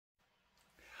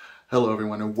Hello,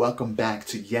 everyone, and welcome back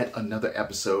to yet another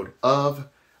episode of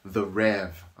The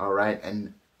Rev. All right,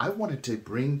 and I wanted to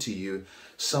bring to you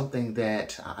something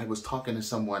that I was talking to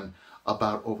someone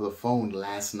about over the phone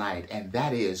last night, and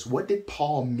that is, what did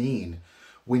Paul mean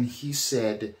when he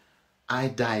said, I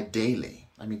die daily?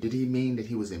 I mean, did he mean that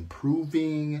he was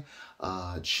improving,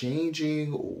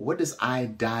 changing? What does I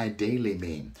die daily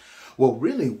mean? Well,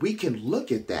 really, we can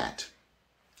look at that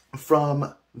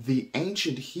from the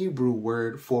ancient Hebrew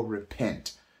word for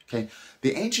repent. Okay,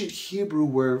 the ancient Hebrew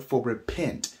word for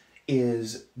repent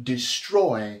is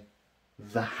destroy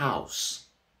the house.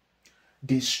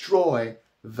 Destroy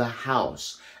the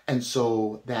house. And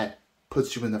so that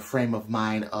puts you in the frame of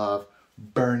mind of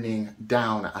burning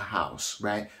down a house,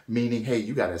 right? Meaning, hey,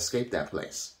 you got to escape that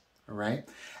place, all right?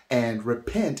 And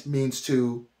repent means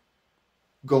to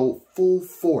go full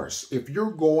force. If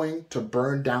you're going to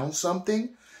burn down something,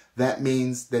 that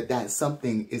means that that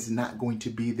something is not going to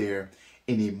be there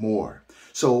anymore.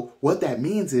 So what that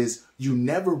means is you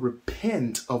never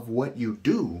repent of what you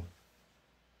do.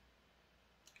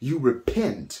 You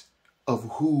repent of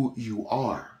who you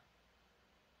are.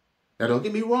 Now, don't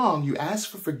get me wrong. You ask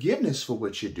for forgiveness for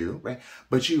what you do, right?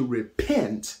 But you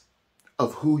repent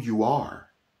of who you are.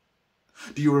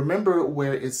 Do you remember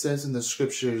where it says in the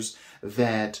scriptures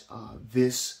that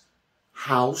this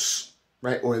house,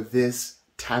 right, or this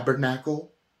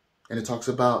tabernacle, and it talks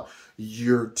about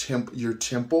your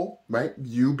temple, right?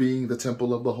 You being the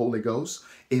temple of the Holy Ghost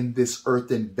in this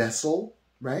earthen vessel,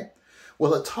 right?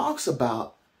 Well, it talks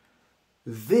about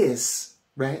this,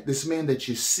 right? This man that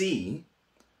you see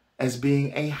as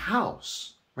being a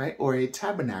house, right? Or a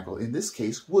tabernacle. In this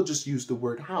case, we'll just use the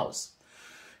word house.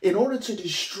 In order to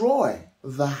destroy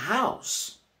the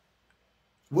house,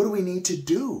 what do we need to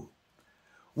do?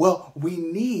 Well, we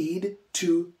need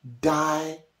to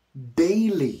die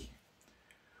daily,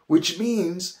 which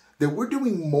means that we're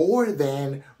doing more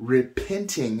than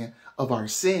repenting of our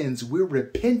sins. We're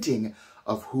repenting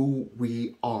of who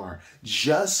we are.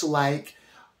 Just like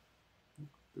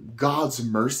God's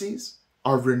mercies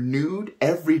are renewed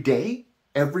every day,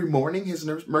 every morning his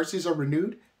mercies are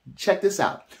renewed. Check this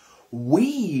out.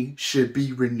 We should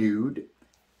be renewed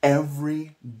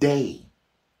every day.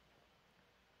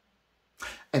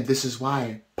 And this is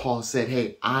why Paul said,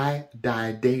 hey, I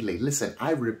die daily. Listen,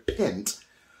 I repent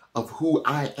of who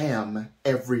I am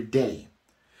every day.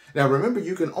 Now, remember,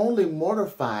 you can only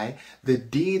mortify the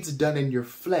deeds done in your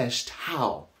flesh.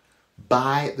 How?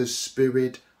 By the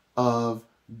Spirit of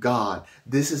God.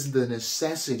 This is the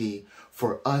necessity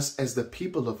for us as the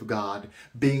people of God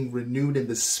being renewed in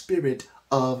the spirit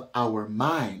of our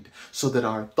mind so that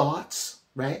our thoughts,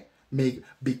 right, may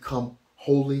become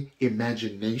holy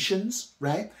imaginations,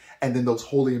 right? And then those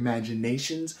holy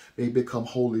imaginations may become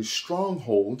holy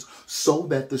strongholds so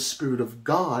that the Spirit of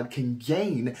God can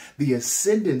gain the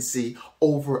ascendancy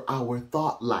over our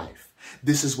thought life.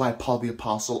 This is why Paul the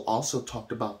Apostle also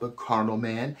talked about the carnal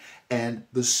man and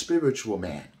the spiritual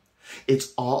man.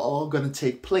 It's all going to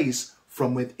take place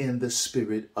from within the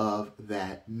spirit of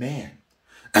that man.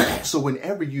 So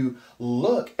whenever you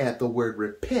look at the word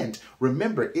repent,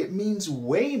 remember, it means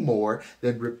way more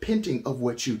than repenting of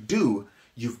what you do.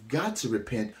 You've got to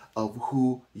repent of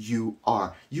who you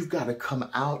are. You've got to come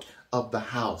out of the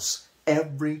house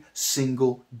every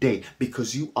single day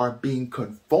because you are being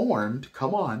conformed,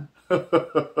 come on,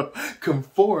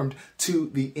 conformed to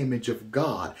the image of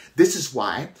God. This is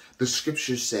why the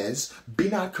scripture says, be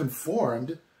not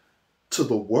conformed to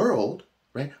the world,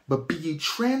 right? But be ye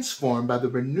transformed by the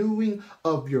renewing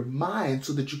of your mind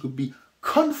so that you could be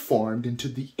conformed into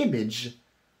the image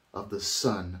of the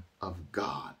Son of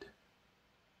God.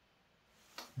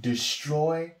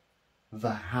 Destroy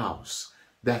the house.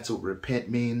 That's what repent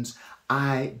means.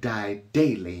 I die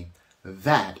daily.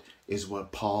 That is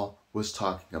what Paul was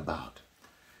talking about.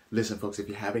 Listen, folks, if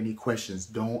you have any questions,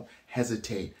 don't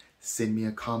hesitate. Send me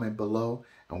a comment below.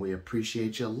 And we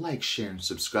appreciate you. Like, share, and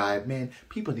subscribe. Man,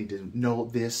 people need to know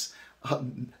this,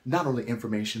 not only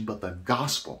information, but the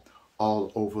gospel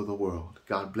all over the world.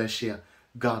 God bless you.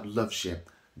 God loves you.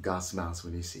 God smiles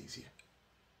when he sees you.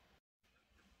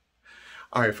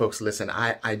 All right, folks, listen,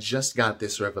 I just got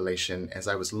this revelation as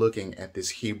I was looking at this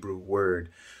Hebrew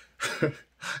word.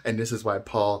 And this is why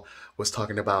Paul was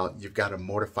talking about you've got to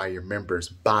mortify your members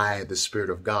by the Spirit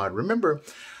of God. Remember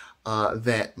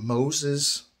that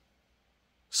Moses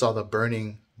saw the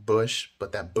burning bush,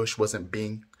 but that bush wasn't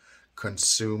being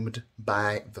consumed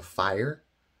by the fire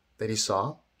that he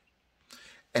saw.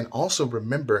 And also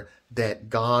remember that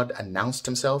God announced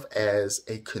himself as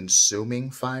a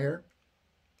consuming fire,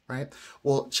 right?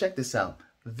 Well, check this out.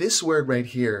 This word right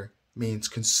here means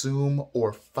consume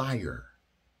or fire.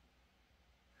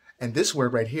 And this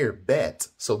word right here, bet.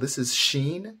 So this is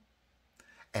sheen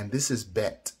and this is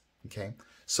bet. Okay.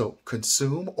 So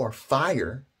consume or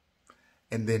fire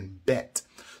and then bet.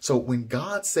 So when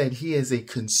God said he is a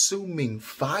consuming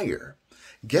fire,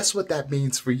 guess what that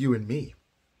means for you and me?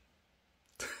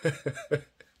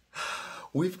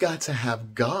 We've got to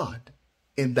have God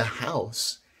in the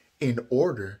house in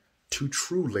order to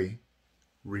truly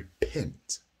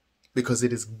repent, because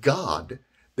it is God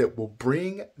that will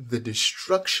bring the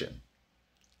destruction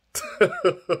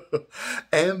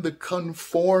and the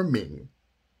conforming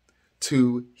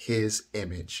to his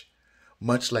image.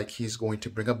 Much like he's going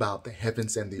to bring about the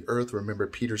heavens and the earth. Remember,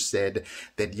 Peter said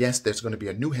that yes, there's going to be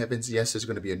a new heavens. Yes, there's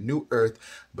going to be a new earth,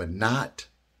 but not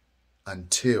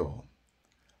until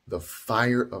the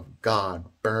fire of God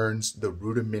burns the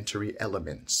rudimentary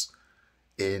elements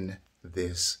in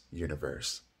this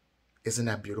universe. Isn't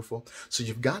that beautiful? So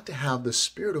you've got to have the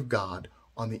Spirit of God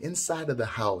on the inside of the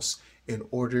house in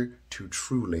order to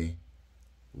truly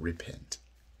repent.